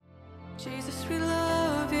Jesus, we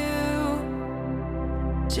love you.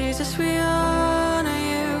 Jesus, we honor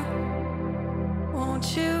you.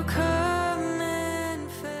 Won't you come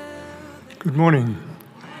and fill? Good morning.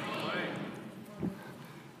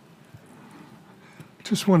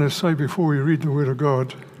 Just want to say before we read the Word of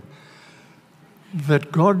God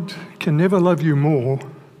that God can never love you more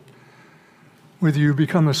whether you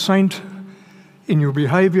become a saint in your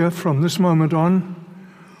behavior from this moment on,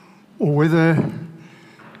 or whether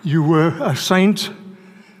you were a saint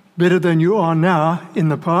better than you are now in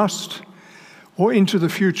the past or into the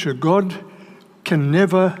future. God can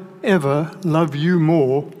never, ever love you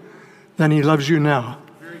more than He loves you now.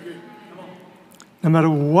 No matter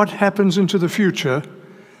what happens into the future,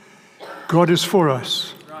 God is for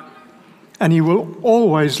us. And He will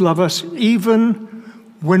always love us even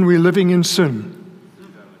when we're living in sin.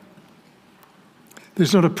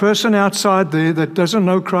 There's not a person outside there that doesn't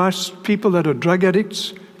know Christ, people that are drug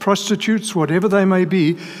addicts, prostitutes, whatever they may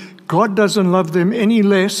be. God doesn't love them any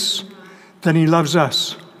less than He loves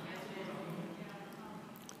us.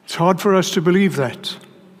 It's hard for us to believe that,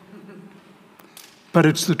 but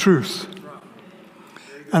it's the truth.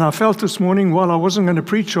 And I felt this morning, while I wasn't going to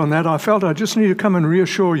preach on that, I felt I just need to come and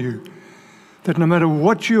reassure you that no matter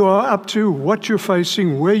what you are up to, what you're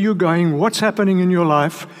facing, where you're going, what's happening in your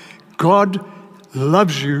life, God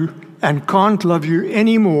loves you and can't love you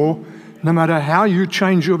anymore, no matter how you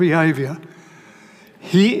change your behavior.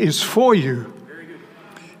 He is for you.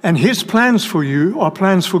 And His plans for you are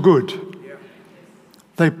plans for good.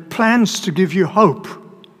 They're plans to give you hope.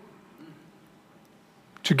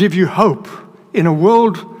 To give you hope in a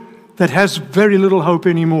world that has very little hope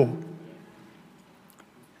anymore.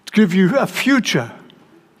 To give you a future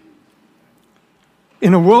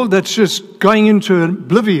in a world that's just going into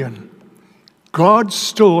oblivion. God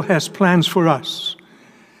still has plans for us.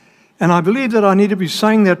 And I believe that I need to be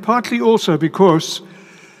saying that partly also because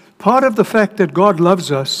part of the fact that God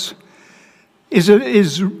loves us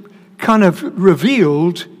is kind of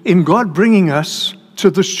revealed in God bringing us to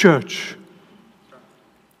this church.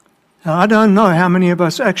 Now, I don't know how many of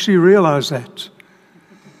us actually realize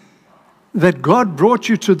that God brought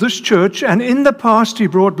you to this church, and in the past He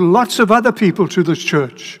brought lots of other people to this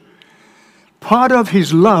church. Part of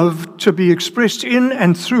His love to be expressed in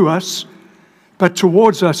and through us, but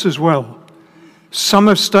towards us as well. Some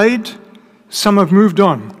have stayed, some have moved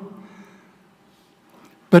on.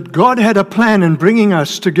 But God had a plan in bringing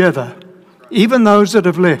us together, even those that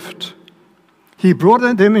have left. He brought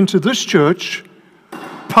them into this church,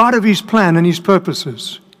 part of His plan and His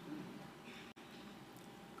purposes.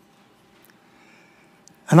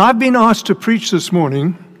 And I've been asked to preach this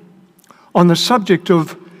morning on the subject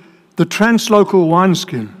of the translocal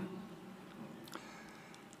wineskin.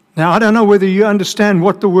 Now, I don't know whether you understand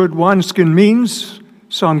what the word wineskin means,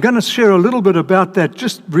 so I'm going to share a little bit about that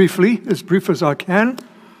just briefly, as brief as I can.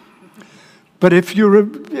 But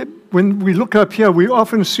when we look up here, we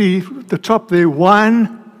often see the top there,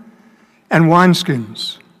 wine and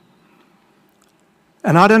wineskins.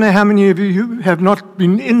 And I don't know how many of you have not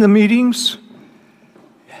been in the meetings,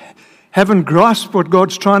 haven't grasped what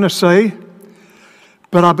God's trying to say,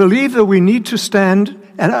 but I believe that we need to stand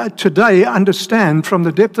and today understand from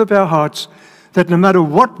the depth of our hearts that no matter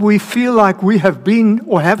what we feel like we have been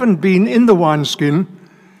or haven't been in the wineskin,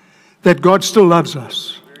 that God still loves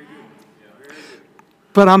us.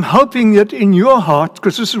 But I'm hoping that in your heart,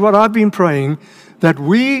 because this is what I've been praying, that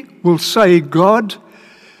we will say, God,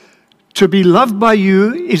 to be loved by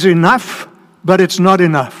you is enough, but it's not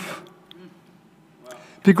enough.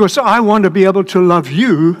 Because I want to be able to love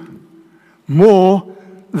you more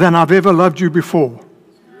than I've ever loved you before.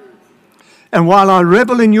 And while I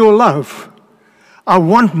revel in your love, I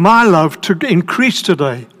want my love to increase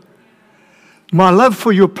today. My love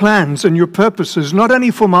for your plans and your purposes, not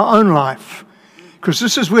only for my own life, because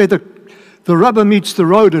this is where the rubber meets the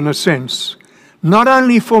road in a sense, not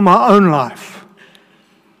only for my own life,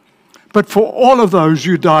 but for all of those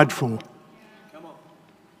you died for.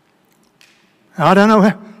 I don't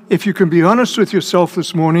know if you can be honest with yourself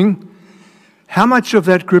this morning, how much of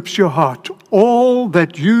that grips your heart? All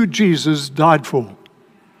that you, Jesus, died for.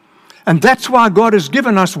 And that's why God has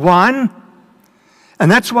given us wine, and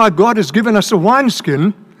that's why God has given us a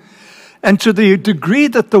wineskin. And to the degree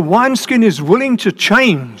that the wineskin is willing to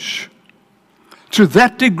change, to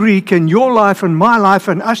that degree can your life and my life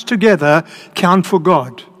and us together count for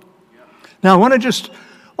God. Now I want to just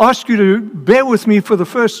ask you to bear with me for the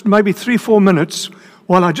first maybe 3-4 minutes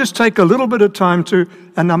while I just take a little bit of time to,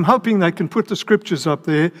 and I'm hoping they can put the scriptures up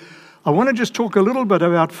there. I want to just talk a little bit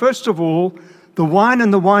about, first of all, the wine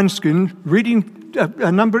and the wineskin, reading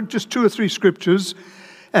a number, just 2 or 3 scriptures,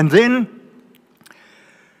 And then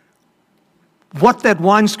what that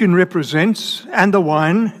wineskin represents and the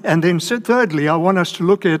wine. And then thirdly, I want us to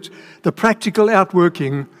look at the practical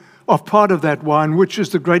outworking of part of that wine, which is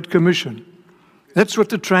the Great Commission. That's what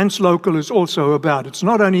the translocal is also about. It's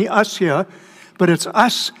not only us here, but it's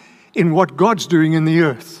us in what God's doing in the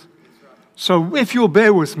earth. So if you'll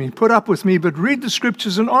bear with me, put up with me, but read the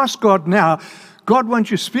scriptures and ask God now, God, won't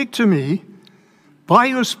you speak to me by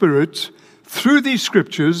your Spirit through these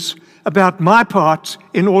scriptures about my part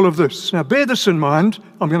in all of this. Now bear this in mind.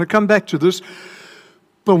 I'm going to come back to this.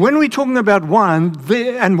 But when we're talking about wine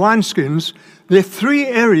and wineskins, there are three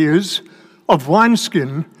areas of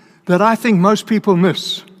wineskin that I think most people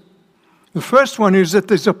miss. The first one is that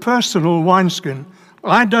there's a personal wineskin.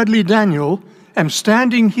 I, Dudley Daniel, am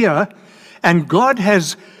standing here, and God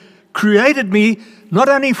has created me not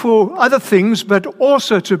only for other things, but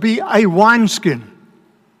also to be a wineskin.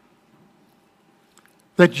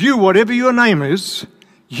 That you, whatever your name is,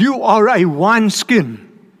 you are a wineskin.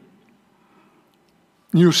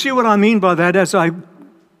 You'll see what I mean by that as I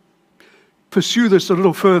pursue this a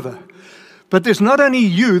little further. But there's not only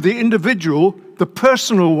you, the individual, the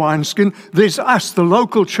personal wineskin, there's us, the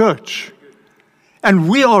local church. And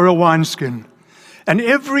we are a wineskin. And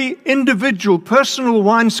every individual personal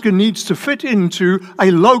wineskin needs to fit into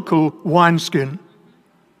a local wineskin.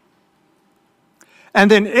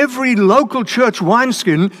 And then every local church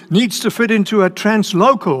wineskin needs to fit into a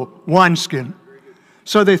translocal wineskin.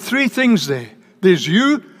 So there are three things there. There's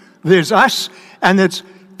you, there's us, and it's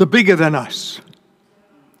the bigger than us.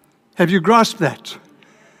 Have you grasped that?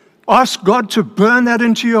 Ask God to burn that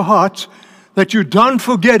into your heart, that you don't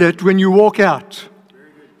forget it when you walk out.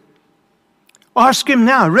 Ask Him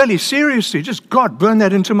now, really, seriously, just God, burn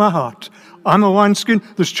that into my heart. I'm a wineskin,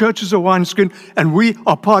 this church is a wineskin, and we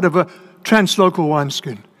are part of a translocal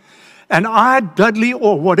wineskin. And I, Dudley,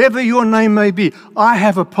 or whatever your name may be, I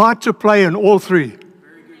have a part to play in all three.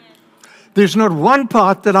 There's not one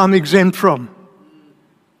part that I'm exempt from.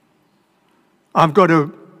 I've got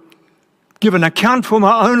to give an account for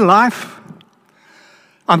my own life.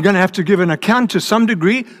 I'm going to have to give an account to some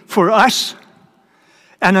degree for us,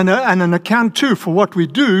 and an account too for what we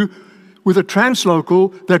do with a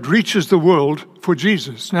translocal that reaches the world for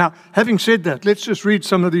Jesus. Now, having said that, let's just read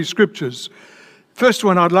some of these scriptures. First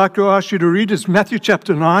one I'd like to ask you to read is Matthew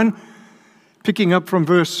chapter 9, picking up from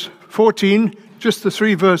verse 14, just the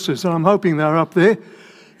three verses, and I'm hoping they're up there.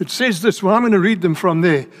 It says this, well, I'm going to read them from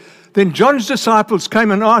there. Then John's disciples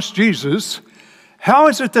came and asked Jesus, how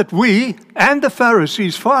is it that we and the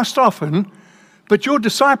Pharisees fast often, but your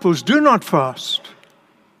disciples do not fast?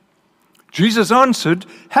 Jesus answered,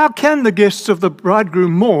 how can the guests of the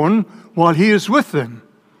bridegroom mourn while he is with them?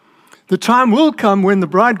 The time will come when the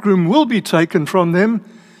bridegroom will be taken from them,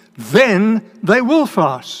 then they will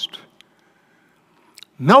fast.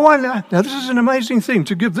 Now this is an amazing thing,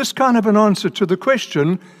 to give this kind of an answer to the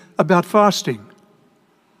question about fasting.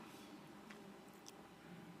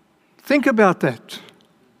 Think about that.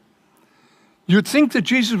 You'd think that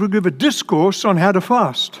Jesus would give a discourse on how to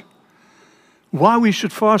fast, why we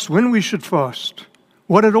should fast, when we should fast,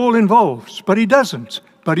 what it all involves. But he doesn't,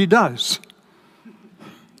 but he does.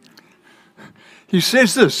 He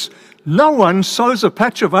says this, no one sews a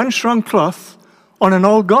patch of unshrunk cloth on an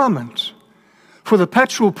old garment, for the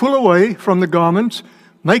patch will pull away from the garment,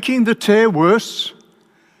 making the tear worse.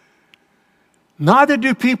 Neither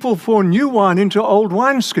do people pour new wine into old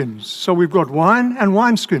wineskins. So we've got wine and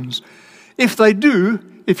wineskins. If they do,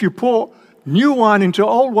 if you pour new wine into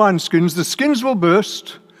old wineskins, the skins will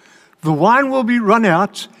burst, the wine will be run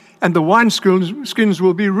out, and the wineskins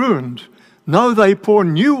will be ruined. No, they pour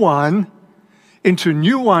new wine into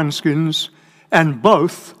new wineskins, and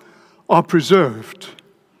both are preserved.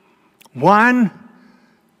 Wine,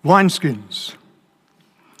 wineskins.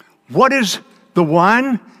 What is the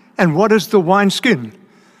wine and what is the wineskin?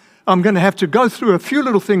 I'm going to have to go through a few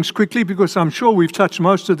little things quickly because I'm sure we've touched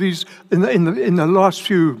most of these in the last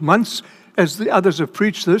few months as the others have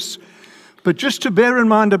preached this. But just to bear in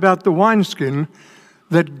mind about the wineskin,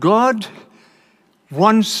 that God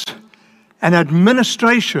wants an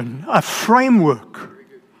administration, a framework.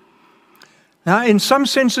 Now, in some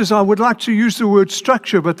senses, I would like to use the word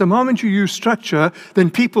structure, but the moment you use structure,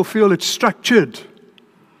 then people feel it's structured,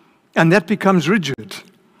 and that becomes rigid.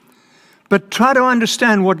 But try to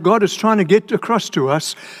understand what God is trying to get across to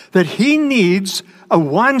us, that He needs a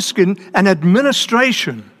wineskin, an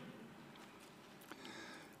administration,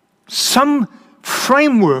 some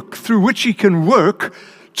framework through which He can work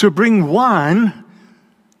to bring wine,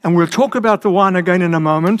 and we'll talk about the wine again in a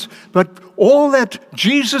moment, but all that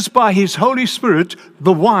Jesus, by His Holy Spirit,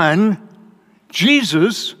 the wine,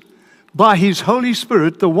 Jesus, by his Holy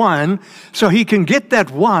Spirit, the wine, so he can get that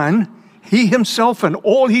wine, he himself and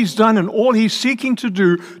all he's done and all he's seeking to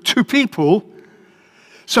do to people,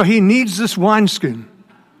 so he needs this wineskin.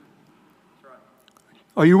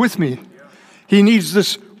 Are you with me? He needs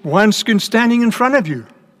this wineskin standing in front of you.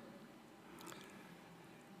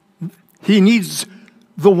 He needs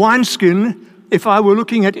the wineskin, if I were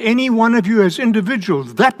looking at any one of you as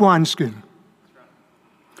individuals, that wineskin.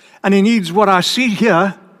 And he needs what I see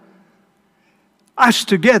here, us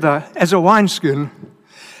together as a wineskin.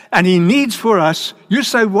 And he needs for us, you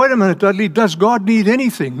say, wait a minute, Dudley, does God need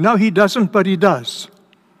anything? No, he doesn't, but he does.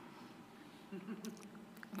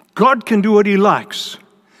 God can do what he likes.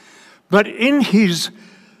 But in his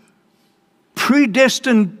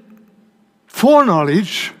predestined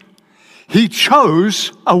foreknowledge, he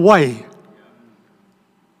chose a way.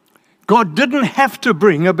 God didn't have to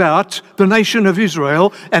bring about the nation of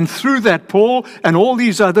Israel, and through that Paul and all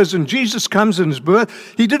these others, and Jesus comes in his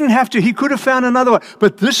birth. He didn't have to. He could have found another way.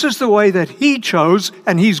 But this is the way that he chose,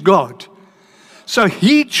 and he's God. So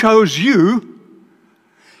he chose you.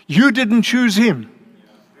 You didn't choose him.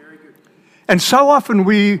 And so often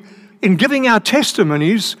we, in giving our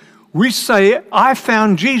testimonies, we say, I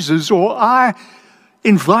found Jesus, or I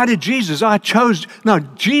invited Jesus, I chose. No,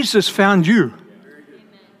 Jesus found you.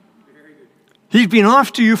 He's been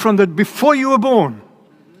after you from before you were born.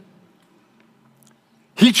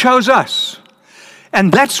 He chose us. And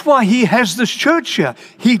that's why he has this church here.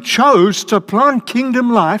 He chose to plant Kingdom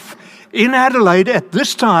Life in Adelaide at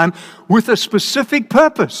this time with a specific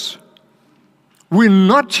purpose. We're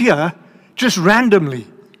not here just randomly.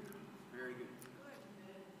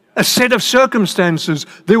 A set of circumstances.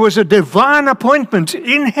 There was a divine appointment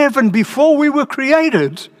in heaven before we were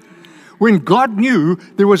created, when God knew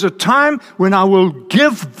there was a time when I will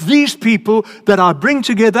give these people that I bring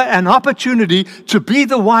together an opportunity to be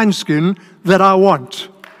the wineskin that I want.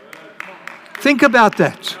 Think about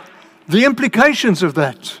that. The implications of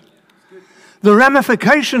that. The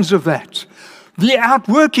ramifications of that. The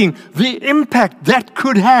outworking, the impact that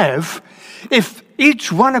could have if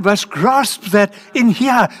each one of us grasps that in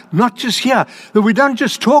here, not just here. That we don't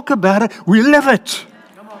just talk about it, we live it.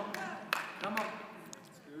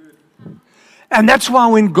 And that's why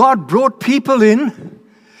when God brought people in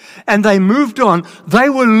and they moved on, they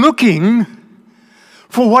were looking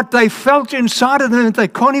for what they felt inside of them that they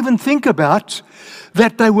can't even think about,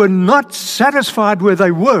 that they were not satisfied where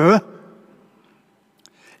they were.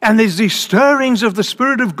 And there's these stirrings of the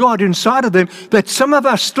Spirit of God inside of them that some of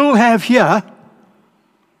us still have here,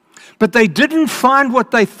 but they didn't find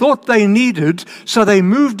what they thought they needed, so they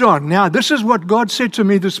moved on. Now, this is what God said to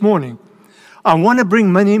me this morning. I want to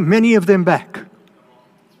bring many of them back.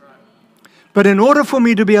 But in order for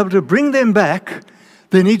me to be able to bring them back,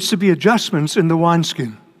 there needs to be adjustments in the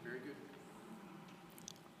wineskin.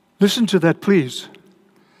 Listen to that, please.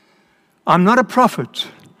 I'm not a prophet,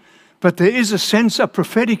 but there is a sense, a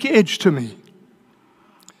prophetic edge to me.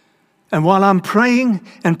 And while I'm praying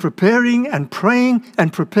and preparing and praying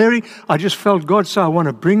and preparing, I just felt God say, I want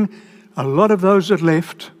to bring a lot of those that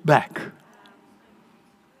left back.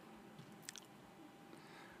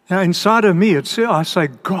 Now, inside of me, I say,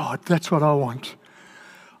 God, that's what I want.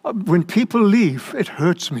 When people leave, it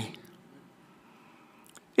hurts me.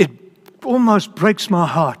 It almost breaks my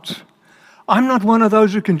heart. I'm not one of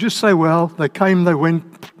those who can just say, well, they came, they went.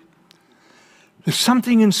 There's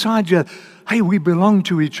something inside you. Hey, we belong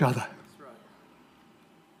to each other.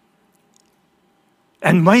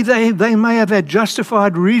 And they may have had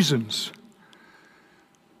justified reasons,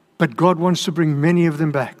 but God wants to bring many of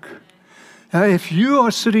them back. Now, if you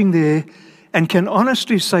are sitting there and can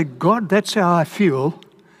honestly say, God, that's how I feel,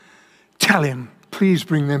 tell him, please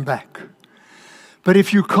bring them back. But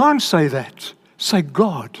if you can't say that, say,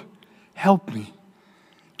 God, help me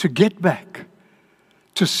to get back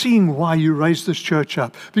to seeing why you raised this church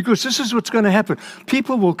up. Because this is what's going to happen.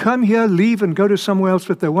 People will come here, leave, and go to somewhere else,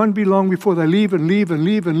 but they won't be long before they leave and leave and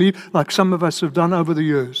leave and leave, like some of us have done over the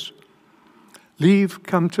years. Leave,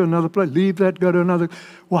 come to another place, leave that, go to another.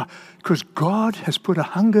 Why? Because God has put a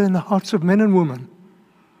hunger in the hearts of men and women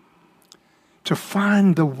to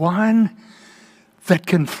find the wine that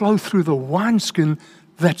can flow through the wineskin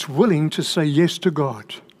that's willing to say yes to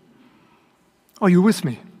God. Are you with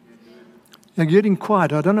me? You're getting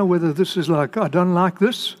quiet. I don't know whether this is like, I don't like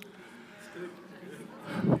this.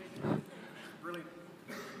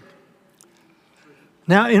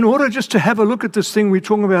 Now, in order just to have a look at this thing, we're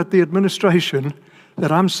talking about the administration,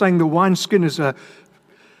 that I'm saying the wineskin is a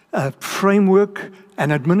framework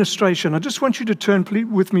and administration. I just want you to turn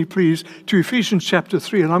with me, please, to Ephesians chapter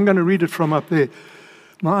 3, and I'm going to read it from up there.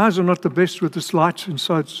 My eyes are not the best with this light, and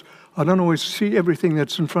so I don't always see everything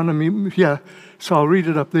that's in front of me here, so I'll read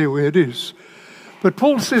it up there where it is. But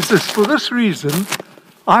Paul says this, for this reason,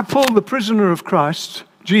 I, Paul, the prisoner of Christ,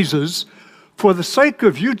 Jesus, for the sake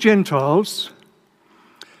of you Gentiles.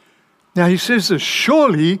 Now he says this,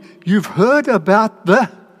 surely you've heard about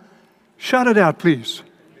shout it out please,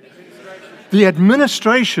 the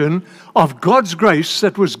administration of God's grace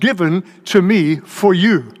that was given to me for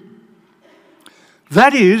you.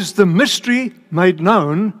 That is the mystery made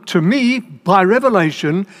known to me by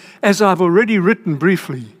revelation, as I've already written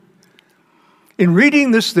briefly. In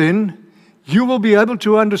reading this then, you will be able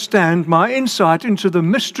to understand my insight into the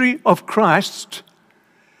mystery of Christ,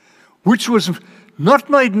 which was not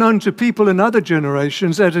made known to people in other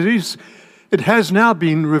generations, as it has now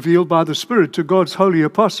been revealed by the Spirit to God's holy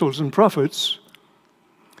apostles and prophets.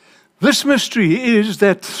 This mystery is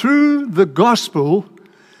that through the gospel,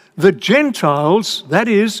 the Gentiles, that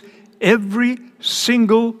is, every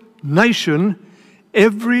single nation,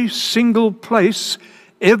 every single place,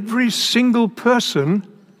 every single person,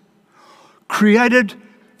 created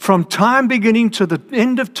from time beginning to the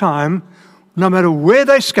end of time, no matter where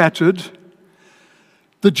they scattered,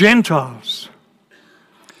 the Gentiles,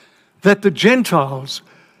 that the Gentiles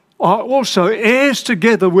are also heirs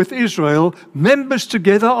together with Israel, members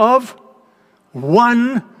together of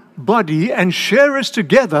one body, and sharers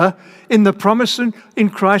together in the promise in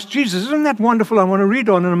Christ Jesus. Isn't that wonderful? I want to read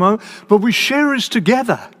on in a moment. But we sharers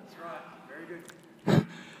together. That's right. Very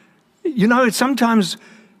good. You know, sometimes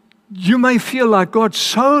you may feel like God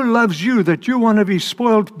so loves you that you want to be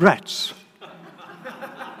spoiled brats.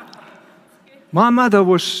 My mother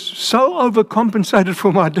was so overcompensated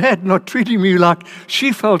for my dad not treating me like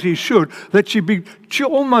she felt he should, that she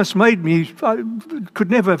almost made me, it could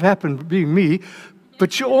never have happened being me,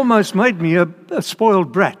 but she almost made me a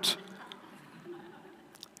spoiled brat.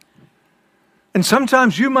 And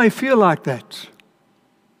sometimes you may feel like that.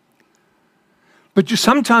 But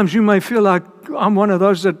sometimes you may feel like I'm one of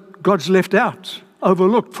those that God's left out,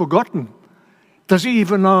 overlooked, forgotten. Does he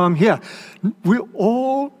even know I'm here? We're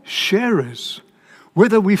all sharers.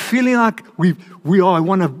 Whether we're feeling like we are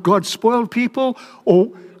one of God's spoiled people or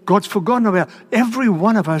God's forgotten about, every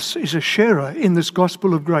one of us is a sharer in this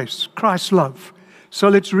gospel of grace, Christ's love. So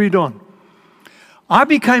let's read on. I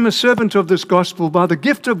became a servant of this gospel by the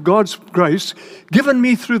gift of God's grace given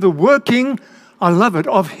me through the working, I love it,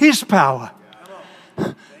 of his power.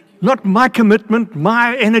 Not my commitment,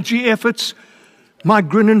 my energy efforts, my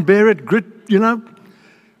grin and bear it grit,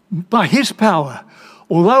 by his power.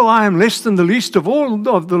 Although I am less than the least of all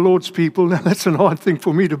of the Lord's people, now that's an hard thing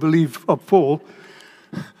for me to believe of Paul.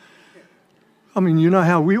 I mean, you know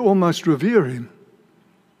how we almost revere him.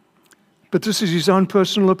 But this is his own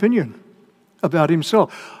personal opinion about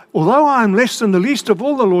himself. Although I am less than the least of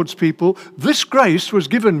all the Lord's people, this grace was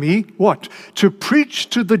given me, what? To preach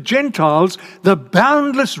to the Gentiles the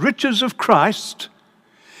boundless riches of Christ,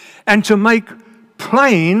 and to make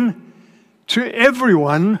plain to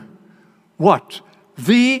everyone, what?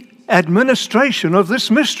 The administration of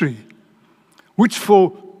this mystery, which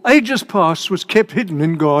for ages past was kept hidden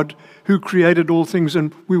in God, who created all things.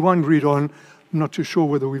 And we won't read on. I'm not too sure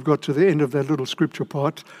whether we've got to the end of that little scripture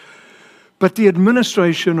part. But the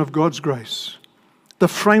administration of God's grace, the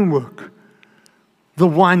framework, the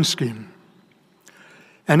wineskin.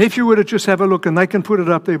 And if you were to just have a look, and they can put it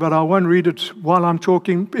up there, but I won't read it while I'm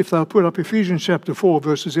talking. If they'll put up Ephesians chapter 4,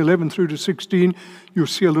 verses 11 through to 16, you'll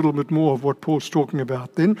see a little bit more of what Paul's talking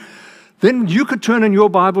about. Then you could turn in your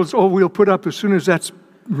Bibles, or we'll put up as soon as that's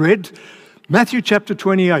read, Matthew chapter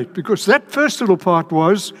 28, because that first little part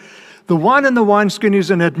was, the wine and the wineskin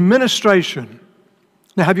is an administration.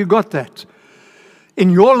 Now, have you got that? In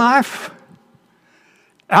your life,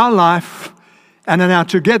 our life, and in our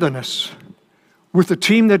togetherness with the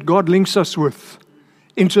team that God links us with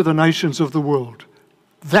into the nations of the world.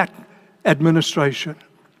 That administration.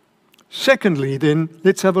 Secondly, then,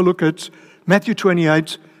 let's have a look at Matthew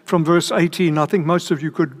 28 from verse 18. I think most of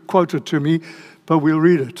you could quote it to me, but we'll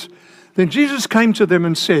read it. Then Jesus came to them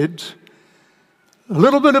and said, a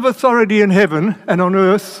little bit of authority in heaven and on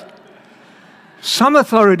earth, some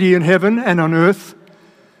authority in heaven and on earth,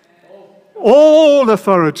 all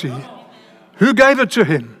authority. Who gave it to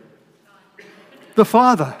him? The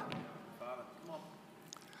Father.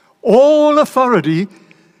 All authority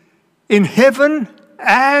in heaven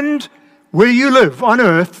and where you live on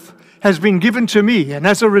earth has been given to me. And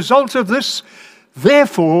as a result of this,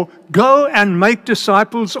 therefore, go and make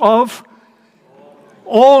disciples of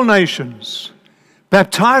all nations,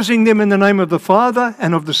 baptizing them in the name of the Father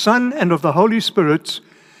and of the Son and of the Holy Spirit,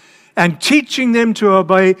 and teaching them to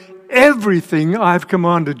obey everything I've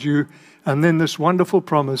commanded you. And then this wonderful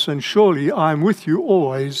promise, and surely I am with you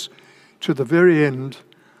always to the very end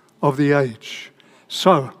of the age.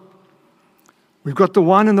 So, we've got the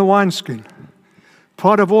wine and the wineskin.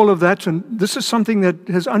 Part of all of that, and this is something that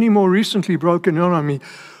has only more recently broken in on me.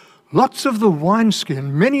 Lots of the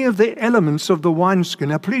wineskin, many of the elements of the wineskin.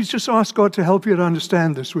 Now, please just ask God to help you to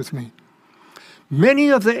understand this with me. Many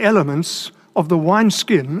of the elements of the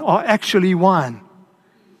wineskin are actually wine.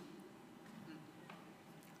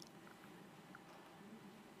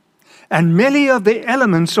 And many of the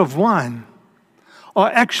elements of wine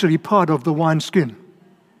are actually part of the wineskin.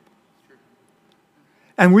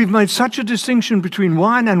 And we've made such a distinction between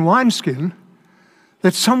wine and wineskin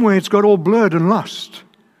that somewhere it's got all blurred and lost.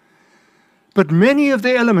 But many of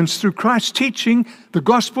the elements through Christ's teaching, the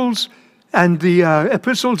Gospels and the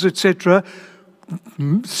epistles, etc.,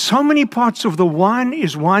 so many parts of the wine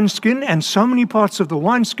is wineskin and so many parts of the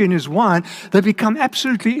wineskin is wine, they become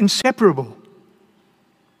absolutely inseparable.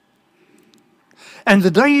 And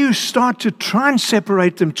the day you start to try and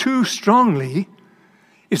separate them too strongly,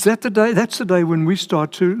 that's the day when we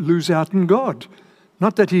start to lose out in God.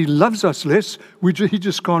 Not that He loves us less, He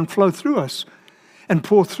just can't flow through us and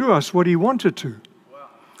pour through us what He wanted to.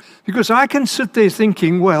 Because I can sit there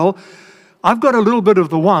thinking, well, I've got a little bit of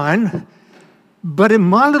the wine, but in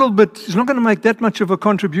my little bit is not going to make that much of a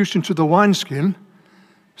contribution to the wineskin,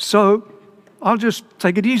 so I'll just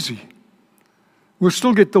take it easy. We'll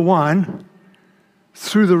still get the wine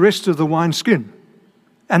through the rest of the wineskin.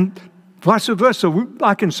 And vice versa,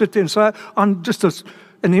 I can sit there and say, I'm just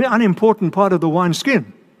an unimportant part of the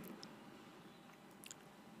wineskin.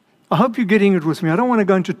 I hope you're getting it with me. I don't want to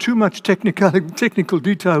go into too much technical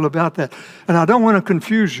detail about that, and I don't want to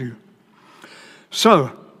confuse you.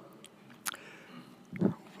 So,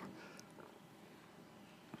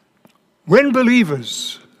 when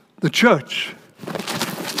believers, the church,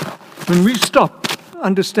 when we stop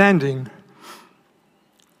understanding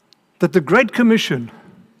that the Great Commission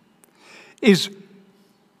is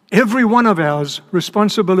every one of ours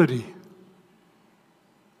responsibility.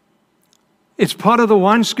 It's part of the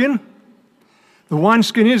wineskin. The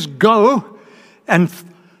wineskin is go, and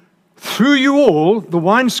through you all, the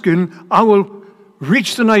wineskin, I will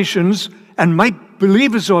reach the nations and make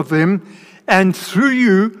believers of them, and through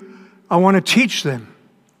you, I want to teach them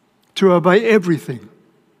to obey everything.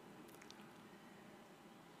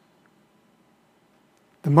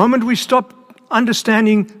 The moment we stop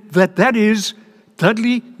understanding that is,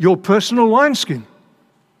 Dudley, your personal wineskin.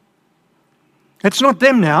 It's not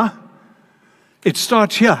them now. It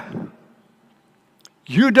starts here.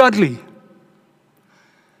 You, Dudley,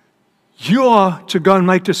 you are to go and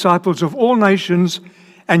make disciples of all nations,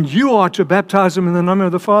 and you are to baptize them in the name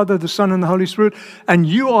of the Father, the Son, and the Holy Spirit, and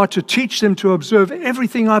you are to teach them to observe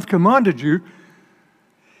everything I've commanded you,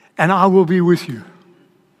 and I will be with you.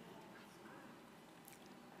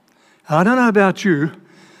 I don't know about you.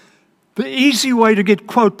 The easy way to get,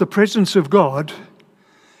 quote, the presence of God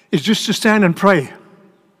is just to stand and pray.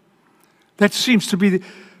 That seems to be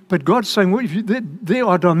but God's saying, well, there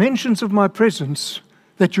are dimensions of my presence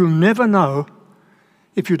that you'll never know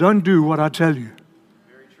if you don't do what I tell you.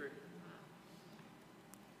 Very true.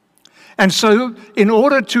 And so, in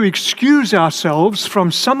order to excuse ourselves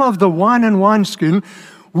from some of the wine and wineskin,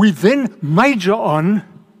 we then major on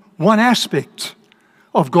one aspect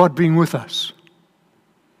of God being with us.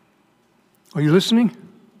 Are you listening?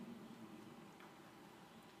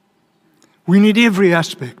 We need every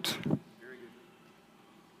aspect.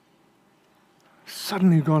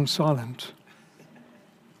 Suddenly gone silent.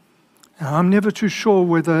 Now, I'm never too sure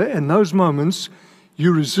whether in those moments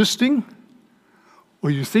you're resisting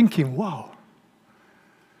or you're thinking, wow.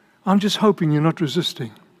 I'm just hoping you're not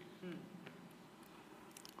resisting.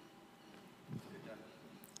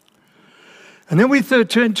 And then we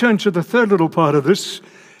turn to the third little part of this,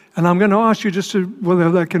 and I'm going to ask you just to,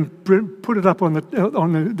 whether I can put it up on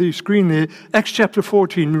the screen there, Acts chapter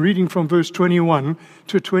 14, reading from verse 21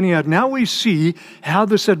 to 28. Now we see how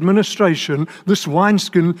this administration, this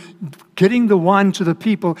wineskin, getting the wine to the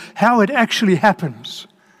people, how it actually happens.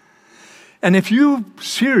 And if you're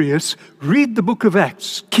serious, read the book of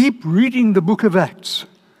Acts. Keep reading the book of Acts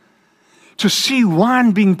to see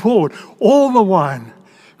wine being poured, all the wine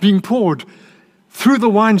being poured through the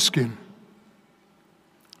wineskin.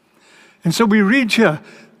 And so we read here,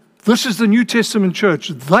 this is the New Testament church.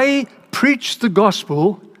 They preached the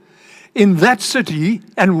gospel in that city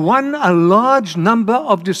and won a large number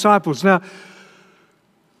of disciples. Now,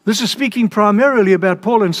 this is speaking primarily about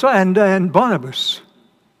Paul and Barnabas.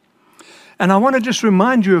 And I want to just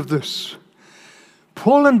remind you of this.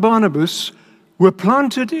 Paul and Barnabas were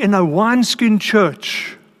planted in a wineskin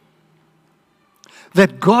church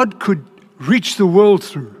that God could reach the world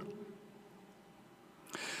through.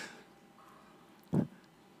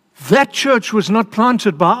 That church was not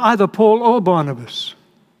planted by either Paul or Barnabas.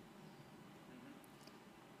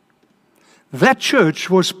 That church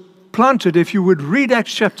was planted, if you would read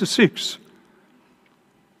Acts chapter 6,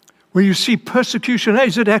 where you see persecution.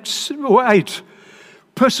 Is it Acts or 8?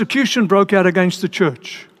 Persecution broke out against the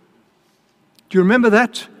church. Do you remember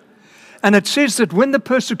that? And it says that when the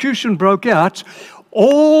persecution broke out,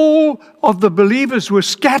 all of the believers were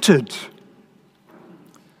scattered.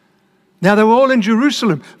 Now, they were all in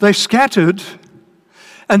Jerusalem. They scattered,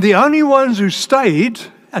 and the only ones who stayed,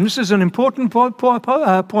 and this is an important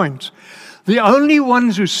point, the only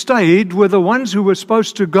ones who stayed were the ones who were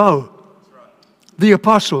supposed to go, the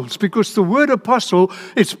apostles, because the word apostle,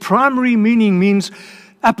 its primary meaning means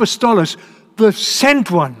apostolos, the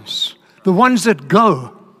sent ones, the ones that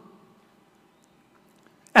go.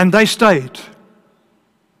 And they stayed.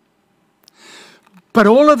 But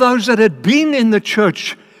all of those that had been in the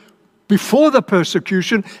church before the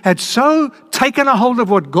persecution had so taken a hold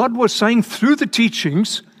of what God was saying through the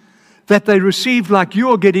teachings that they received, like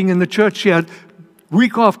you are getting in the church here,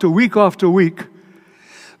 week after week after week.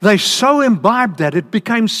 They so imbibed that it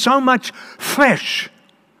became so much flesh.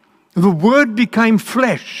 The word became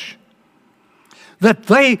flesh. That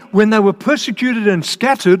they, when they were persecuted and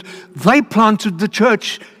scattered, they planted the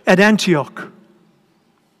church at Antioch.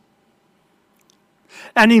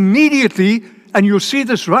 And immediately, and you'll see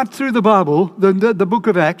this right through the Bible, the book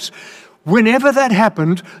of Acts, whenever that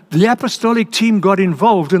happened, the apostolic team got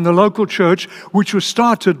involved in the local church, which was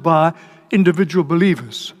started by individual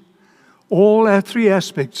believers. All our three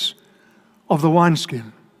aspects of the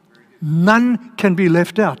wineskin. None can be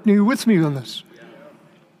left out. Are you with me on this?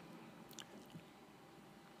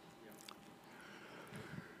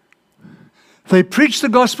 They preached the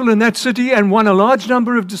gospel in that city and won a large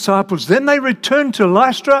number of disciples. Then they returned to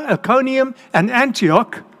Lystra, Iconium, and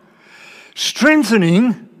Antioch,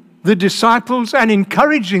 strengthening the disciples and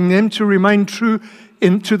encouraging them to remain true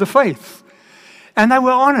to the faith. And they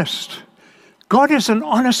were honest. God is an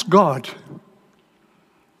honest God.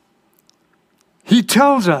 He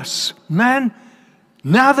tells us, man,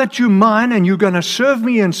 now that you're mine and you're going to serve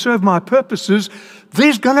me and serve my purposes,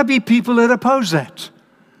 there's going to be people that oppose that.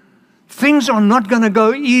 Things are not going to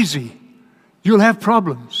go easy. You'll have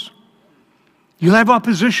problems. You'll have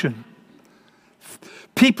opposition.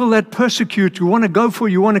 People that persecute you, want to go for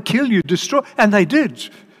you, want to kill you, destroy, and they did.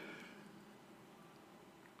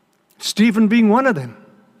 Stephen being one of them.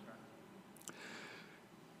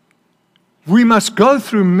 We must go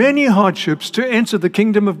through many hardships to enter the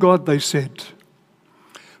kingdom of God, they said.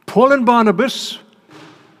 Paul and Barnabas,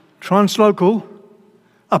 translocal,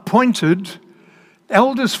 appointed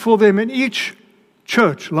elders for them in each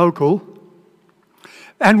church, local,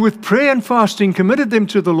 and with prayer and fasting committed them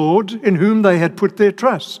to the Lord in whom they had put their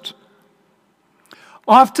trust.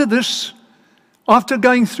 After this, after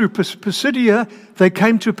going through Pisidia, they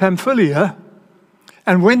came to Pamphylia,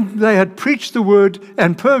 and when they had preached the word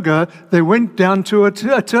in Perga, they went down to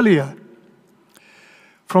Attalia.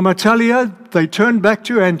 From Attalia, they turned back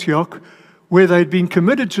to Antioch, where they'd been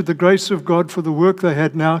committed to the grace of God for the work they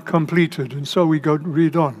had now completed. And so we go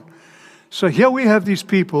read on. So here we have these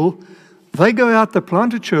people. They go out, they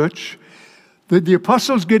plant a church. The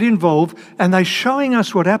apostles get involved, and they're showing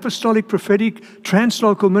us what apostolic, prophetic,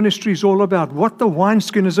 translocal ministry is all about, what the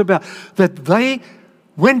wineskin is about, that they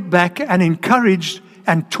went back and encouraged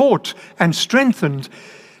and taught and strengthened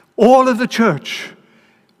all of the church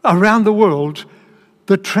around the world,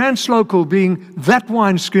 the translocal being that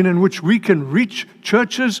wineskin in which we can reach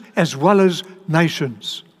churches as well as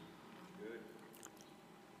nations.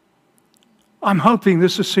 I'm hoping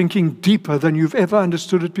this is sinking deeper than you've ever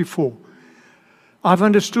understood it before. I've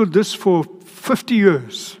understood this for 50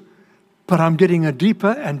 years, but I'm getting a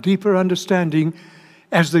deeper and deeper understanding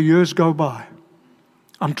as the years go by.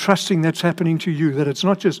 I'm trusting that's happening to you, that it's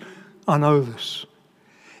not just, I know this.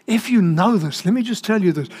 If you know this, let me just tell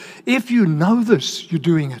you this. If you know this, you're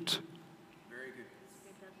doing it. Very good.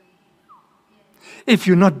 If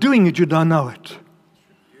you're not doing it, you don't know it.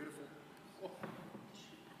 Beautiful.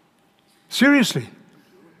 Seriously.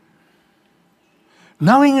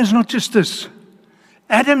 Knowing is not just this.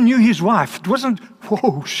 Adam knew his wife. It wasn't,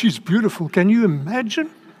 whoa, she's beautiful. Can you imagine?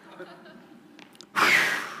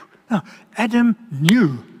 No, Adam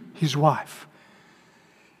knew his wife.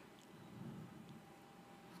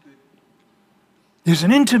 There's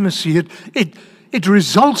an intimacy. It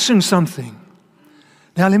results in something.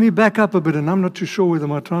 Now, let me back up a bit, and I'm not too sure whether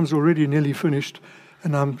my time's already nearly finished,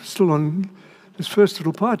 and I'm still on this first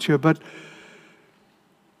little part here, but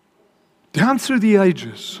down through the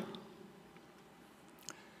ages,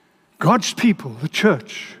 God's people, the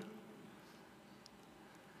church,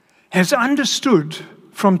 has understood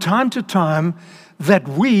from time to time that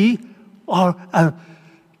we are a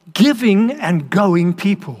giving and going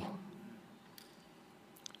people.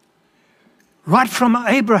 Right from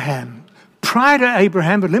Abraham, prior to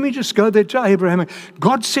Abraham, but let me just go there to Abraham.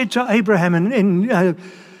 God said to Abraham in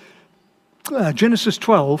Genesis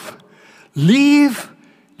 12, leave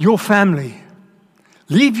your family,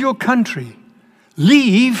 leave your country,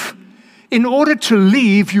 leave. In order to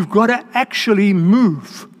leave, you've got to actually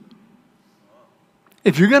move.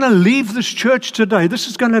 If you're going to leave this church today, this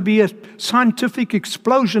is going to be a scientific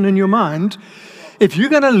explosion in your mind. If you're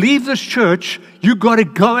going to leave this church, you've got to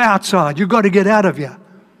go outside. You've got to get out of here.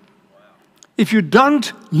 If you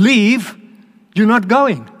don't leave, you're not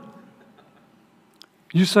going.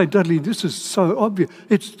 You say, Dudley, this is so obvious.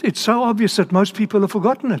 It's so obvious that most people have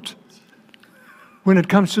forgotten it when it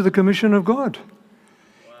comes to the commission of God.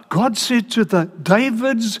 God said to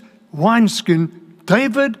David's wineskin,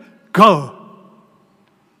 David, go.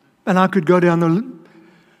 And I could go down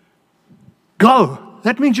go.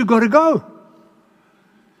 That means you've got to go.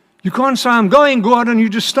 You can't say, I'm going, God, and you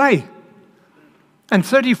just stay. And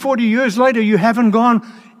 30, 40 years later, you haven't gone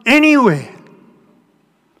anywhere.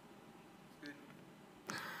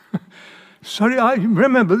 Sorry, I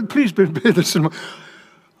remember, please bear this in mind.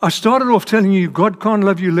 I started off telling you God can't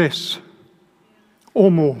love you less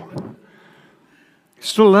or more. He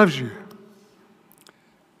still loves you.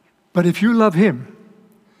 But if you love Him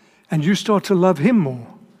and you start to love Him more,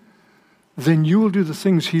 then you will do the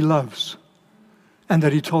things He loves and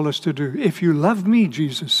that He told us to do. If you love me,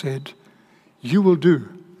 Jesus said, you will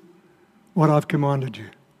do what I've commanded you.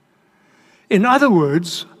 In other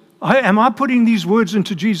words, am I putting these words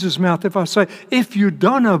into Jesus' mouth if I say, if you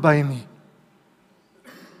don't obey me,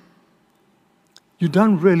 you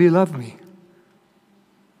don't really love me?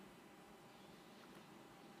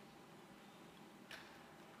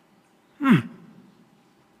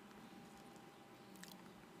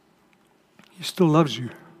 He still loves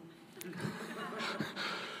you.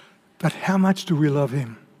 But how much do we love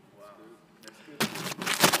Him?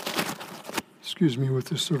 Excuse me with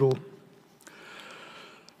this little...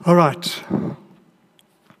 All right.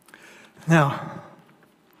 Now,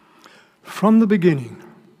 from the beginning,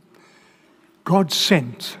 God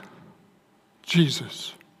sent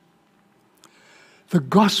Jesus. The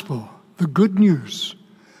gospel, the good news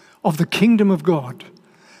of the kingdom of God,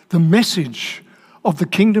 the message of the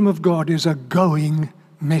kingdom of God is a going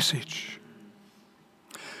message.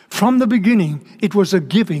 From the beginning, it was a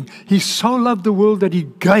giving. He so loved the world that He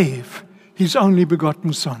gave His only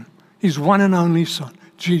begotten Son, His one and only Son,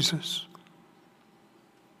 Jesus.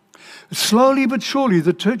 Slowly but surely,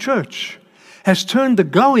 the church has turned the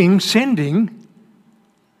going, sending,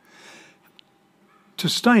 to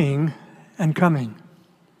staying and coming.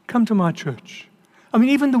 Come to my church. I mean,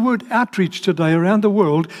 even the word outreach today around the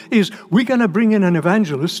world is we're going to bring in an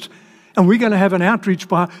evangelist and we're going to have an outreach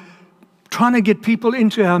by trying to get people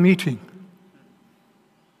into our meeting,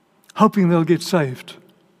 hoping they'll get saved.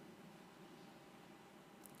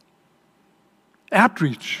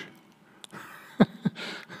 Outreach.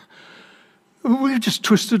 We've just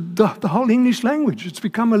twisted the whole English language. It's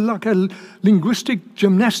become like a linguistic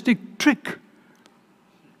gymnastic trick.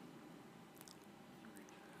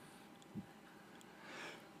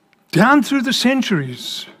 Down through the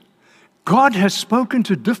centuries, God has spoken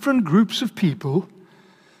to different groups of people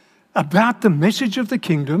about the message of the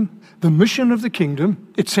kingdom, the mission of the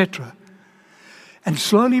kingdom, etc. And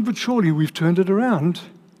slowly but surely we've turned it around.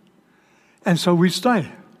 And so we stay.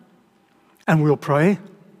 And we'll pray.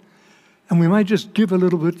 And we may just give a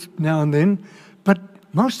little bit now and then. But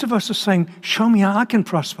most of us are saying, show me how I can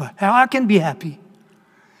prosper, how I can be happy,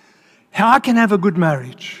 how I can have a good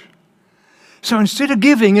marriage. So instead of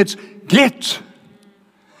giving, it's get.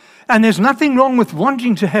 And there's nothing wrong with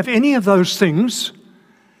wanting to have any of those things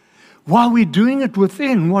while we're doing it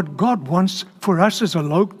within what God wants for us as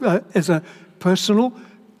a personal,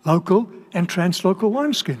 local, and translocal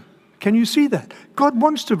wineskin. Can you see that? God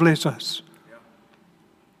wants to bless us.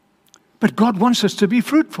 But God wants us to be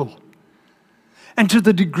fruitful. And to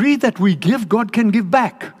the degree that we give, God can give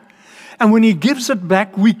back. And when He gives it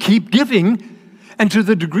back, we keep giving. And to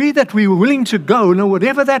the degree that we were willing to go, now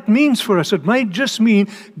whatever that means for us, it may just mean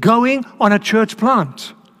going on a church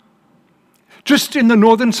plant, just in the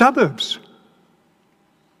northern suburbs,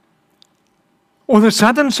 or the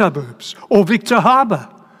southern suburbs, or Victor Harbor,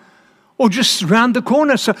 or just round the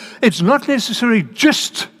corner. So it's not necessarily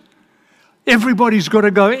just everybody's got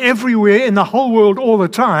to go everywhere in the whole world all the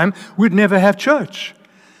time, we'd never have church.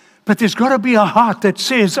 But there's got to be a heart that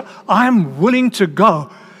says, I'm willing to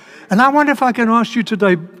go. And I wonder if I can ask you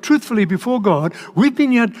today, truthfully before God,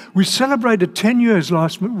 we celebrated 10 years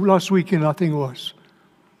last weekend, I think it was.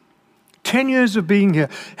 10 years of being here.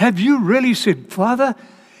 Have you really said, Father,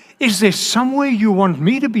 is there somewhere you want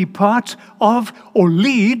me to be part of or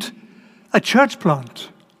lead a church plant?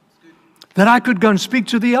 That I could go and speak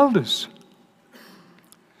to the elders?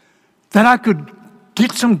 That I could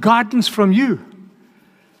get some guidance from you?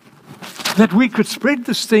 That we could spread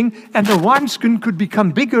this thing and the wineskin could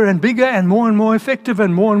become bigger and bigger and more effective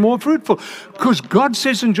and more fruitful. Because God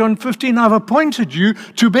says in John 15, I've appointed you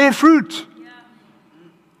to bear fruit.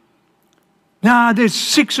 Now, there's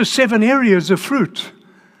 6 or 7 areas of fruit.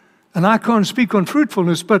 And I can't speak on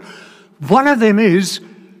fruitfulness, but one of them is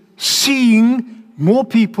seeing more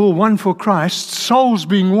people won for Christ, souls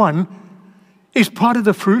being won, is part of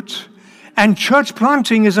the fruit. And church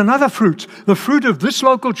planting is another fruit. The fruit of this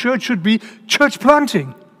local church should be church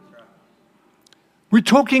planting. We're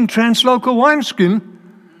talking translocal wineskin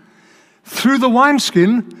through the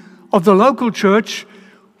wineskin of the local church,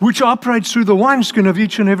 which operates through the wineskin of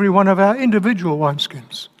each and every one of our individual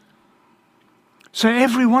wineskins. So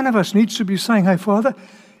every one of us needs to be saying, hey, Father,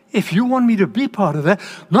 if you want me to be part of that,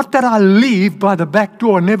 not that I leave by the back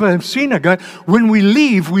door and never have seen again. When we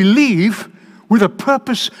leave with a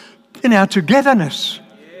purpose in our togetherness.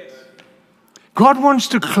 God wants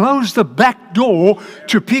to close the back door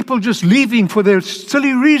to people just leaving for their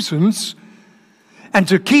silly reasons and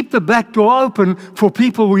to keep the back door open for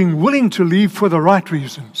people being willing to leave for the right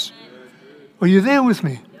reasons. Are you there with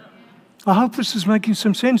me? I hope this is making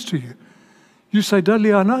some sense to you. You say,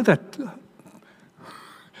 Dudley, I know that.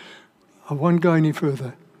 I won't go any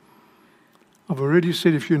further. I've already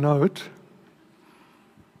said if you know it,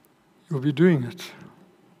 you'll be doing it.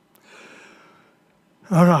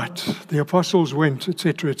 All right, the apostles went,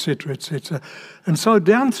 etc., etc., etc. And so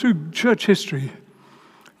down through church history,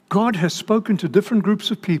 God has spoken to different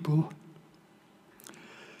groups of people,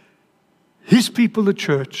 His people, the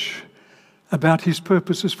church, about His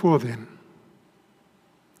purposes for them.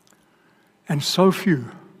 And so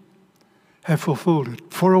few have fulfilled it.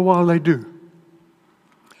 For a while they do.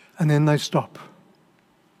 And then they stop.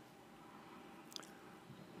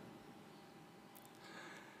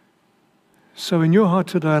 So in your heart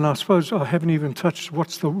today, and I suppose I haven't even touched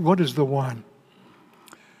what is the wine.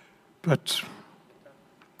 But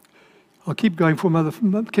I'll keep going for another.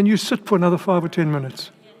 Can you sit for another 5 or 10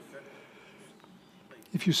 minutes?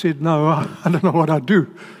 If you said no, I don't know what I'd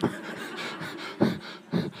do.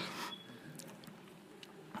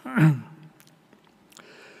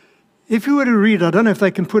 If you were to read, I don't know if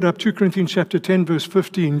they can put up 2 Corinthians chapter 10, verse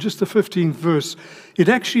 15, just the 15th verse, it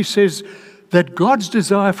actually says that God's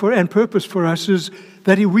desire for and purpose for us is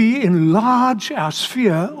that we enlarge our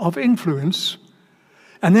sphere of influence.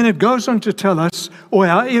 And then it goes on to tell us, or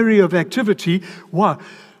our area of activity, why?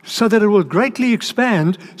 So that it will greatly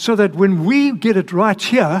expand, so that when we get it right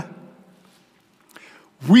here,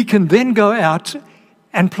 we can then go out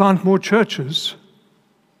and plant more churches.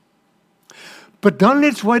 But don't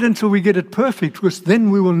let's wait until we get it perfect, because then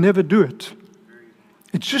we will never do it.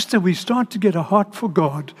 It's just that we start to get a heart for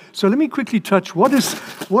God. So let me quickly touch what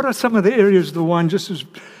are some of the areas of the wine, just as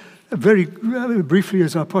very briefly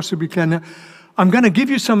as I possibly can. I'm going to give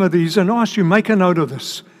you some of these and ask you, make a note of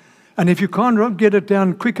this. And if you can't get it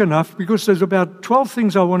down quick enough, because there's about 12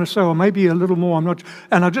 things I want to say, or maybe a little more, I'm not,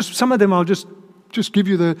 and some of them I'll just give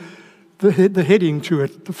you the heading to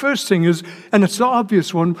it. The first thing is, and it's the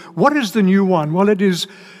obvious one, what is the new wine? Well, it is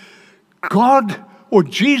God or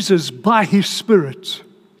Jesus by His Spirit.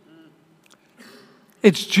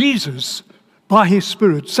 It's Jesus by His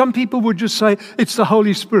Spirit. Some people would just say it's the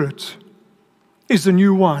Holy Spirit is the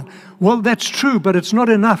new wine. Well, that's true, but it's not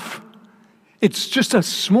enough. It's just a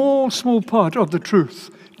small part of the truth.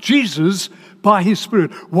 Jesus by His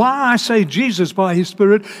Spirit. Why I say Jesus by His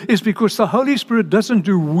Spirit is because the Holy Spirit doesn't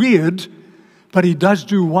do weird, but He does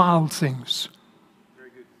do wild things.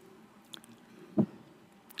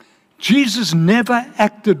 Jesus never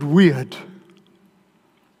acted weird,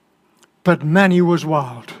 but man, He was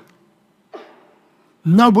wild.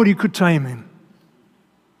 Nobody could tame Him.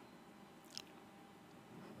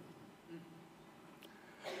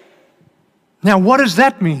 Now, what does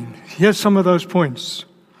that mean? Here's some of those points.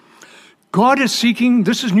 God is seeking,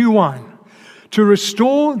 this is new wine, to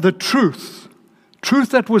restore the truth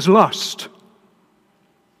that was lost,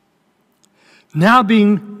 now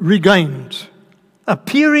being regained.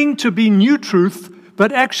 Appearing to be new truth,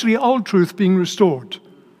 but actually old truth being restored.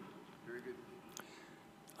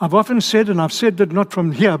 I've often said, and I've said that not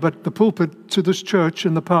from here, but the pulpit to this church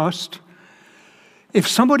in the past, if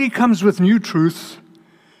somebody comes with new truth,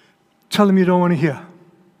 tell them you don't want to hear.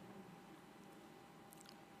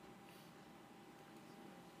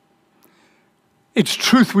 It's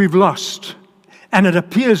truth we've lost, and it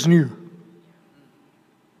appears new.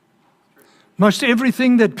 Most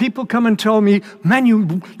everything that people come and tell me, man,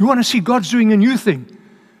 you want to see God's doing a new thing.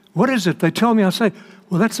 What is it? They tell me, I say,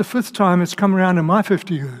 well, that's the 5th time it's come around in my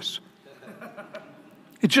 50 years.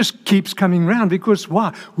 It just keeps coming around because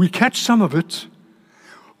why? We catch some of it,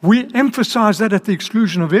 we emphasize that at the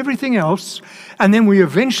exclusion of everything else, and then we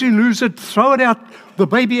eventually lose it, throw it out, the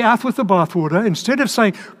baby out with the bathwater, instead of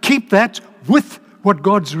saying, keep that with what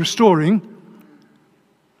God's restoring.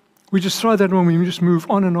 We just throw that on, we just move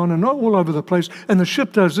on and all over the place. And the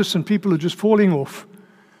ship does this and people are just falling off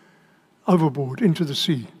overboard into the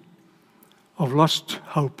sea of lost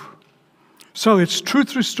hope. So it's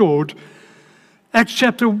truth restored. Acts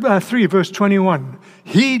chapter 3, verse 21.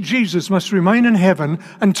 He, Jesus, must remain in heaven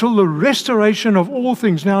until the restoration of all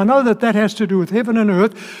things. Now, I know that that has to do with heaven and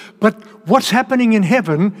earth, but what's happening in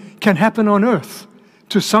heaven can happen on earth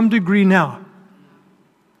to some degree now.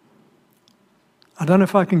 I don't know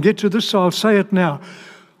if I can get to this, so I'll say it now.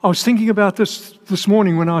 I was thinking about this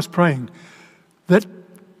morning when I was praying, that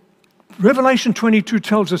Revelation 22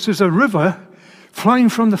 tells us there's a river flowing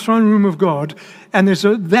from the throne room of God, and there's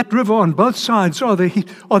that river on both sides are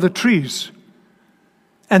the trees,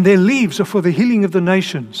 and their leaves are for the healing of the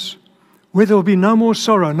nations, where there will be no more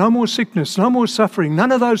sorrow, no more sickness, no more suffering,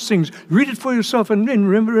 none of those things. Read it for yourself in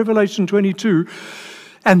Revelation 22.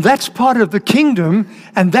 And that's part of the kingdom,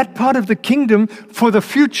 and that part of the kingdom for the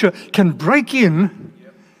future can break in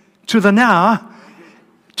to the now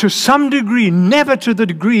to some degree, never to the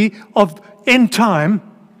degree of end time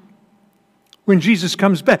when Jesus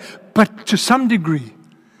comes back, but to some degree.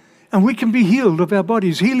 And we can be healed of our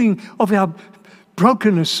bodies, healing of our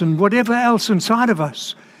brokenness and whatever else inside of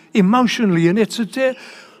us, emotionally. And it's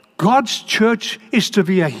God's church is to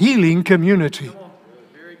be a healing community.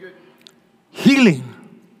 Healing.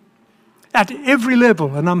 At every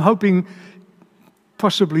level, and I'm hoping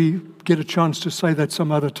possibly get a chance to say that some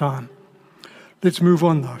other time. Let's move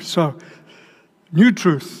on though. So, new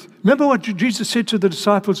truth. Remember what Jesus said to the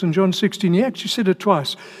disciples in John 16? He actually said it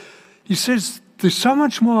twice. He says, there's so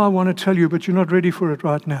much more I want to tell you, but you're not ready for it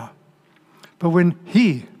right now. But when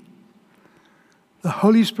He, the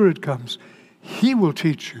Holy Spirit comes, He will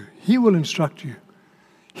teach you. He will instruct you.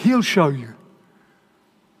 He'll show you.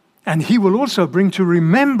 And He will also bring to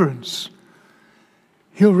remembrance.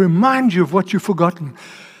 He'll remind you of what you've forgotten.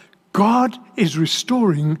 God is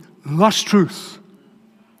restoring lost truth,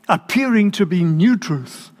 appearing to be new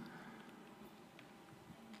truth.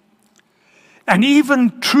 And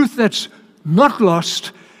even truth that's not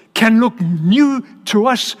lost can look new to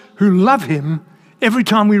us who love Him every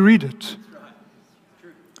time we read it.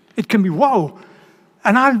 It can be, whoa.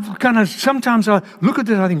 And sometimes I look at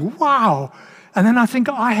it and I think, wow. And then I think,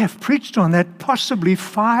 I have preached on that possibly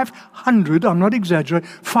 500, I'm not exaggerating,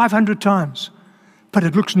 500 times. But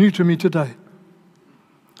it looks new to me today.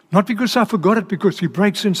 Not because I forgot it, because He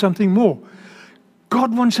breaks in something more.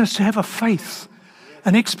 God wants us to have a faith,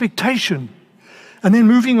 an expectation. And then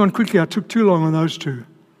moving on quickly, I took too long on those two.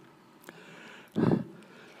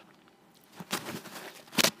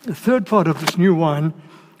 The third part of this new wine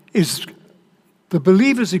is the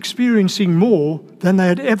believers experiencing more than they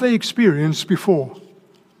had ever experienced before.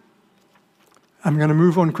 I'm going to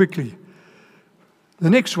move on quickly. The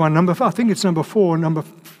next one, I think it's number 4,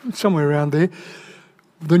 somewhere around there.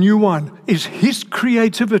 The new one is His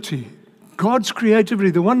creativity, God's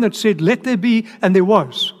creativity, the one that said, let there be, and there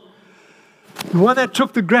was. The one that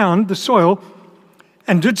took the ground, the soil,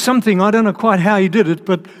 and did something, I don't know quite how He did it,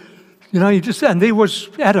 but, He just, and there was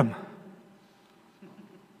Adam.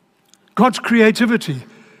 God's creativity.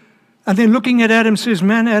 And then looking at Adam says,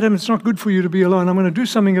 man, Adam, it's not good for you to be alone. I'm going to do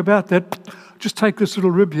something about that. Just take this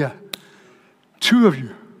little rib here. 2 of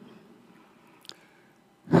you.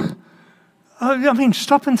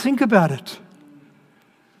 Stop and think about it.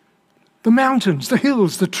 The mountains, the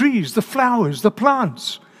hills, the trees, the flowers, the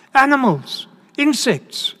plants, animals,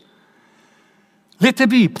 insects. Let there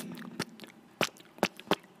be.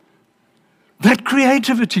 That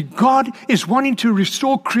creativity, God is wanting to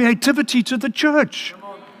restore creativity to the church.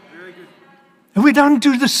 And we don't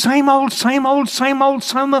do the same old,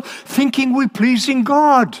 thinking we're pleasing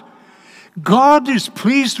God. God is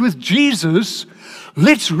pleased with Jesus.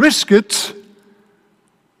 Let's risk it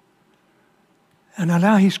and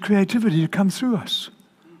allow His creativity to come through us.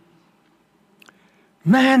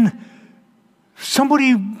 Man,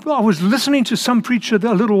 I was listening to some preacher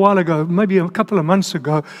a little while ago, maybe a couple of months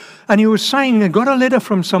ago, and he was saying they got a letter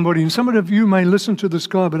from somebody, and some of you may listen to this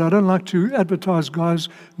guy, but I don't like to advertise guys'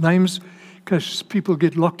 names because people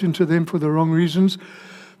get locked into them for the wrong reasons.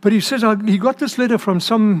 But he says he got this letter from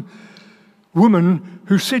some woman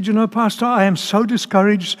who said, Pastor, I am so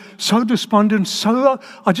discouraged, so despondent,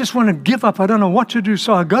 I just want to give up. I don't know what to do.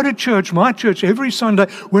 So I go to church, my church, every Sunday.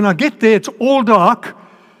 When I get there, it's all dark.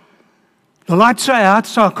 The lights are out,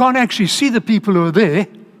 so I can't actually see the people who are there.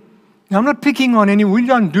 Now, I'm not picking on anyone. We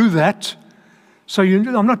don't do that. So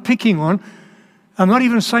I'm not picking on. I'm not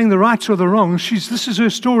even saying the rights or the wrongs. This is her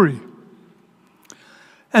story.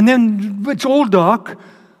 And then it's all dark.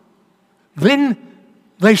 Then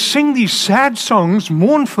they sing these sad songs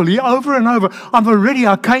mournfully over and over.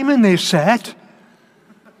 I came in there sad.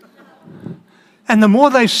 And the more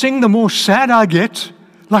they sing, the more sad I get,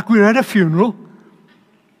 like we're at a funeral.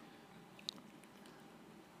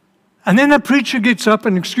 And then the preacher gets up,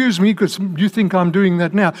 and excuse me, because you think I'm doing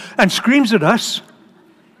that now, and screams at us,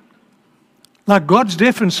 like God's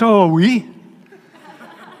deaf and so are we.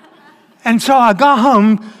 And so I go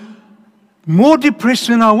home more depressed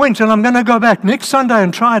than I went, and I'm going to go back next Sunday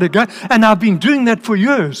and try it again. And I've been doing that for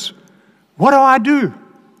years. What do?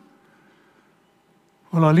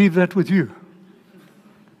 Well, I'll leave that with you.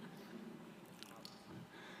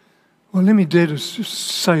 Well, let me dare to just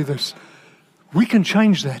say this. We can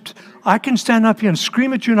change that. I can stand up here and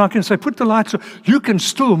scream at you, and I can say, put the lights on. You can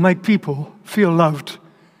still make people feel loved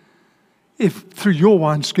through your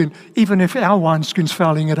wineskin, even if our wineskin's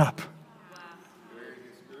fouling it up.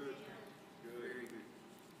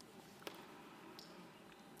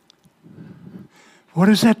 What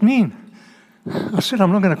does that mean? I said,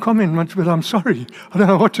 I'm not going to comment much, but I'm sorry. I don't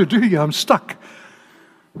know what to do here. I'm stuck.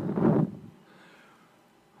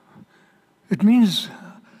 It means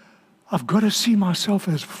I've got to see myself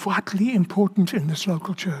as vitally important in this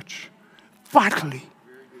local church. Vitally.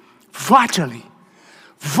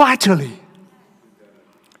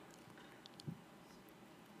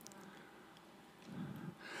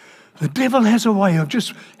 The devil has a way of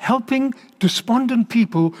just helping despondent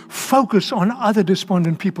people focus on other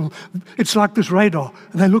despondent people. It's like this radar.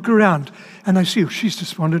 They look around and they see, she's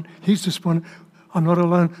despondent, he's despondent, I'm not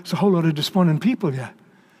alone. There's a whole lot of despondent people here.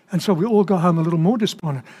 And so we all go home a little more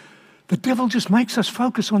despondent. The devil just makes us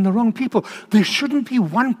focus on the wrong people. There shouldn't be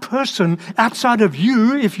one person outside of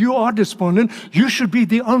you. If you are despondent, you should be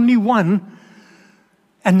the only one,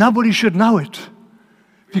 and nobody should know it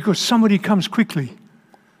because somebody comes quickly.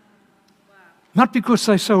 Not because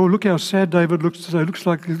they say, oh, look how sad David looks today. It looks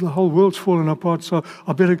like the whole world's fallen apart, so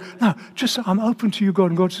I better... No, just I'm open to you, God.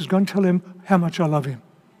 And God says, go and tell him how much I love him.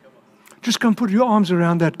 Just go and put your arms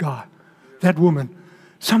around that guy, that woman,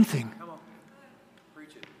 something.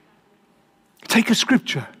 Take a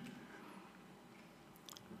scripture.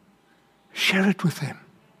 Share it with them.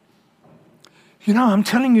 I'm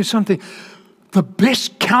telling you something. The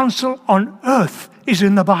best counsel on earth is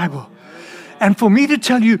in the Bible. And for me to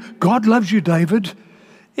tell you, God loves you, David,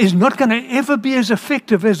 is not going to ever be as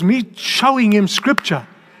effective as me showing him Scripture.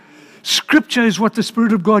 Scripture is what the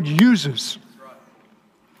Spirit of God uses.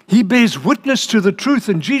 He bears witness to the truth,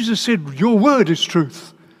 and Jesus said, your word is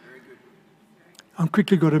truth. I'm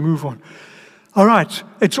quickly going to move on. All right,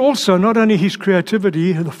 it's also not only his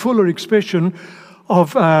creativity, the fuller expression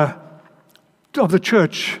of the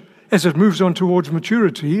church as it moves on towards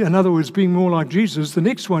maturity, in other words, being more like Jesus. The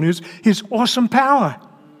next one is his awesome power.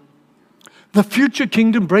 The future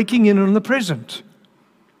kingdom breaking in on the present.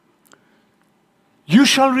 You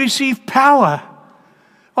shall receive power.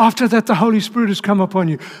 After that, the Holy Spirit has come upon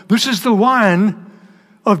you. This is the wine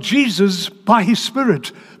of Jesus by his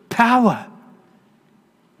Spirit. Power.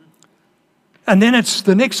 And then it's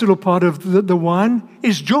the next little part of the wine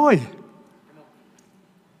is joy.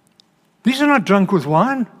 These are not drunk with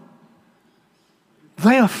wine.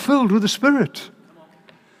 They are filled with the Spirit.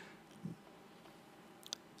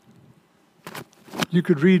 You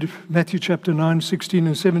could read Matthew chapter 9, 16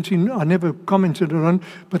 and 17. I never commented on,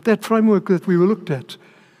 but that framework that we were looked at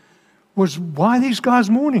was why these guys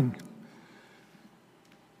mourning?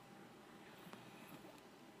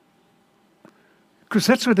 Because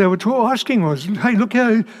that's what they were asking was, hey, look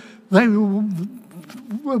how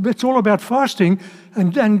it's all about fasting.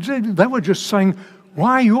 And they were just saying,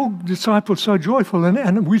 why are your disciples so joyful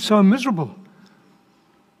and we're so miserable?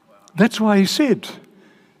 That's why he said,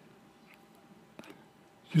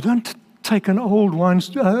 you don't take an old wine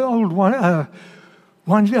piece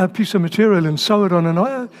of material and sew it on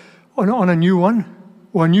a new one,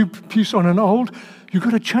 or a new piece on an old. You've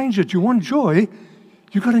got to change it. You want joy,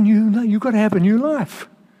 you've got to have a new life.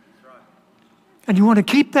 And you want to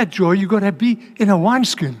keep that joy, you've got to be in a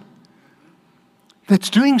wineskin that's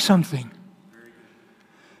doing something.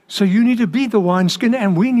 So you need to be the wineskin,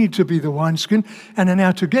 and we need to be the wineskin. And in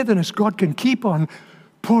our togetherness, God can keep on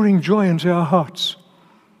pouring joy into our hearts.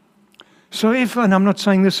 So if, and I'm not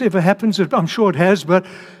saying this ever happens, I'm sure it has, but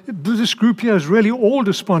this group here is really all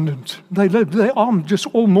despondent. They are just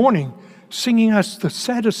all mourning, singing us the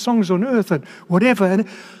saddest songs on earth and whatever. And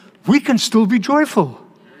we can still be joyful.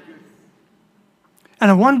 And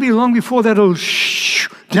it won't be long before that'll shh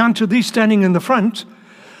down to these standing in the front.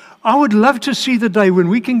 I would love to see the day when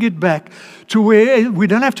we can get back to where we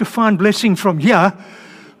don't have to find blessing from here,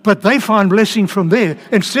 but they find blessing from there.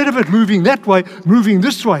 Instead of it moving that way, moving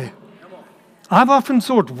this way. I've often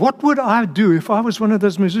thought, what would I do if I was one of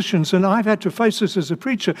those musicians and I've had to face this as a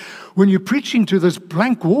preacher, when you're preaching to this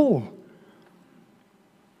blank wall,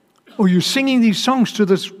 or you're singing these songs to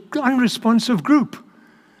this unresponsive group.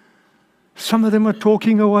 Some of them are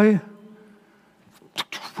talking away.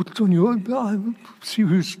 See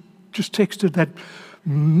who's just texted that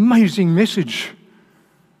amazing message.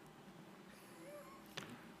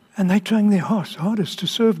 And they're trying their hardest to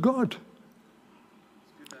serve God.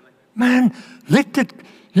 Man, let that,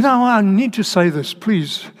 I need to say this,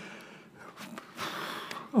 please.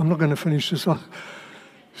 I'm not going to finish this.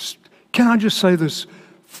 Can I just say this?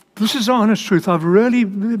 This is the honest truth. I've really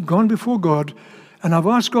gone before God, and I've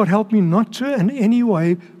asked God, help me not to in any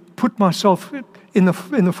way put myself in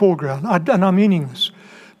the foreground. And I'm meaning this.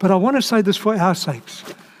 But I want to say this for our sakes.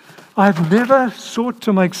 I've never sought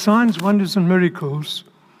to make signs, wonders, and miracles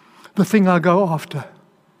the thing I go after.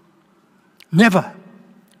 Never.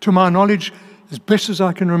 To my knowledge, as best as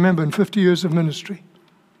I can remember in 50 years of ministry.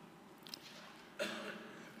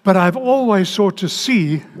 But I've always sought to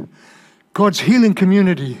see God's healing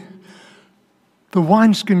community, the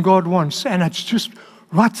wineskin God wants. And it's just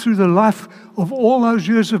right through the life of all those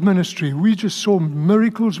years of ministry. We just saw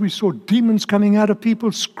miracles. We saw demons coming out of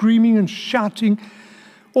people, screaming and shouting,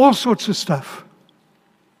 all sorts of stuff.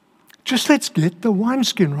 Just let's get the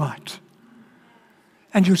wineskin right.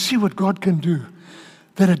 And you'll see what God can do.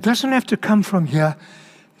 That it doesn't have to come from here,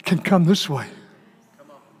 it can come this way.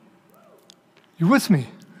 You with me?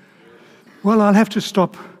 Well, I'll have to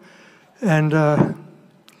stop and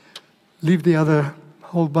leave the other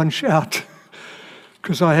whole bunch out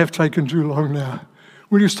because I have taken too long now.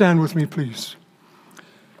 Will you stand with me, please?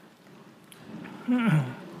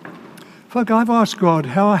 Folk, I've asked God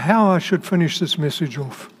how I should finish this message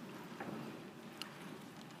off.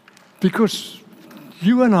 Because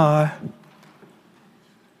you and I,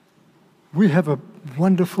 we have a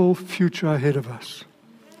wonderful future ahead of us.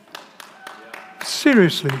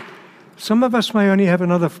 Seriously. Some of us may only have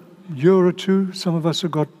another year or two. Some of us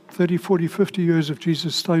have got 30, 40, 50 years if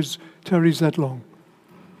Jesus tarries that long.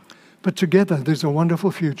 But together, there's a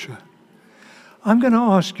wonderful future. I'm going to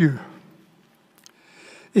ask you,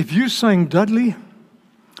 if you're saying, Dudley,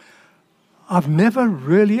 I've never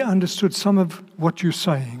really understood some of what you're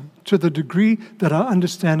saying to the degree that I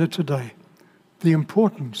understand it today. The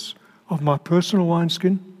importance of my personal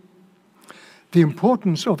wineskin, the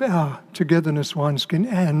importance of our togetherness wineskin,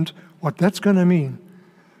 and what that's going to mean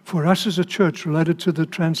for us as a church related to the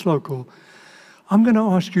translocal. I'm going to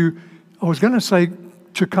ask you, I was going to say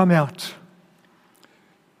to come out,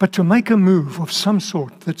 but to make a move of some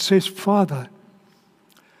sort that says, Father,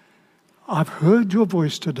 I've heard your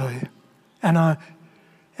voice today, and I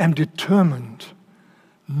am determined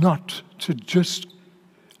not to just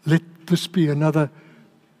let this be another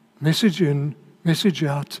message in, message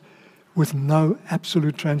out with no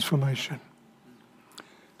absolute transformation.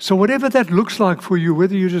 So whatever that looks like for you,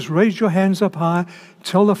 whether you just raise your hands up high,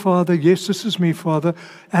 tell the Father, yes, this is me, Father,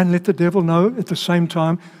 and let the devil know at the same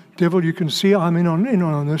time, devil, you can see I'm in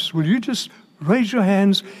on this. Will you just raise your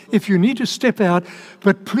hands if you need to step out,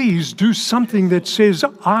 but please do something that says,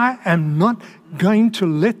 I am not going to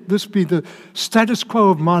let this be the status quo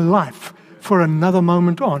of my life for another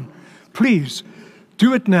moment on. Please,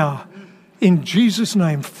 do it now. In Jesus'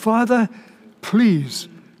 name. Father, please,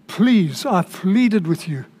 I've pleaded with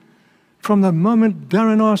you from the moment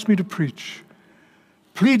Darren asked me to preach.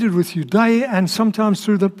 Pleaded with you day and sometimes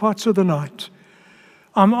through the parts of the night.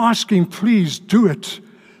 I'm asking, please do it,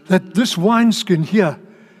 that this wineskin here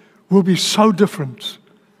will be so different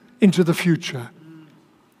into the future.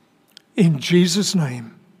 In Jesus'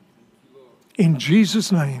 name. In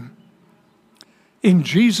Jesus' name. In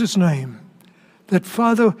Jesus' name. That,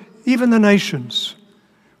 Father, even the nations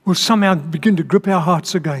will somehow begin to grip our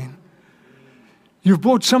hearts again. You've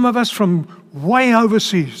brought some of us from way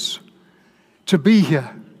overseas to be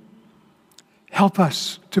here. Help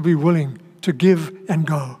us to be willing to give and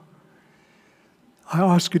go. I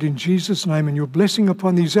ask it in Jesus' name, and your blessing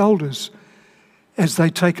upon these elders as they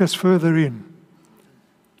take us further in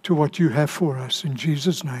to what you have for us. In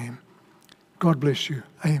Jesus' name, God bless you.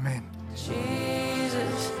 Amen. Jesus.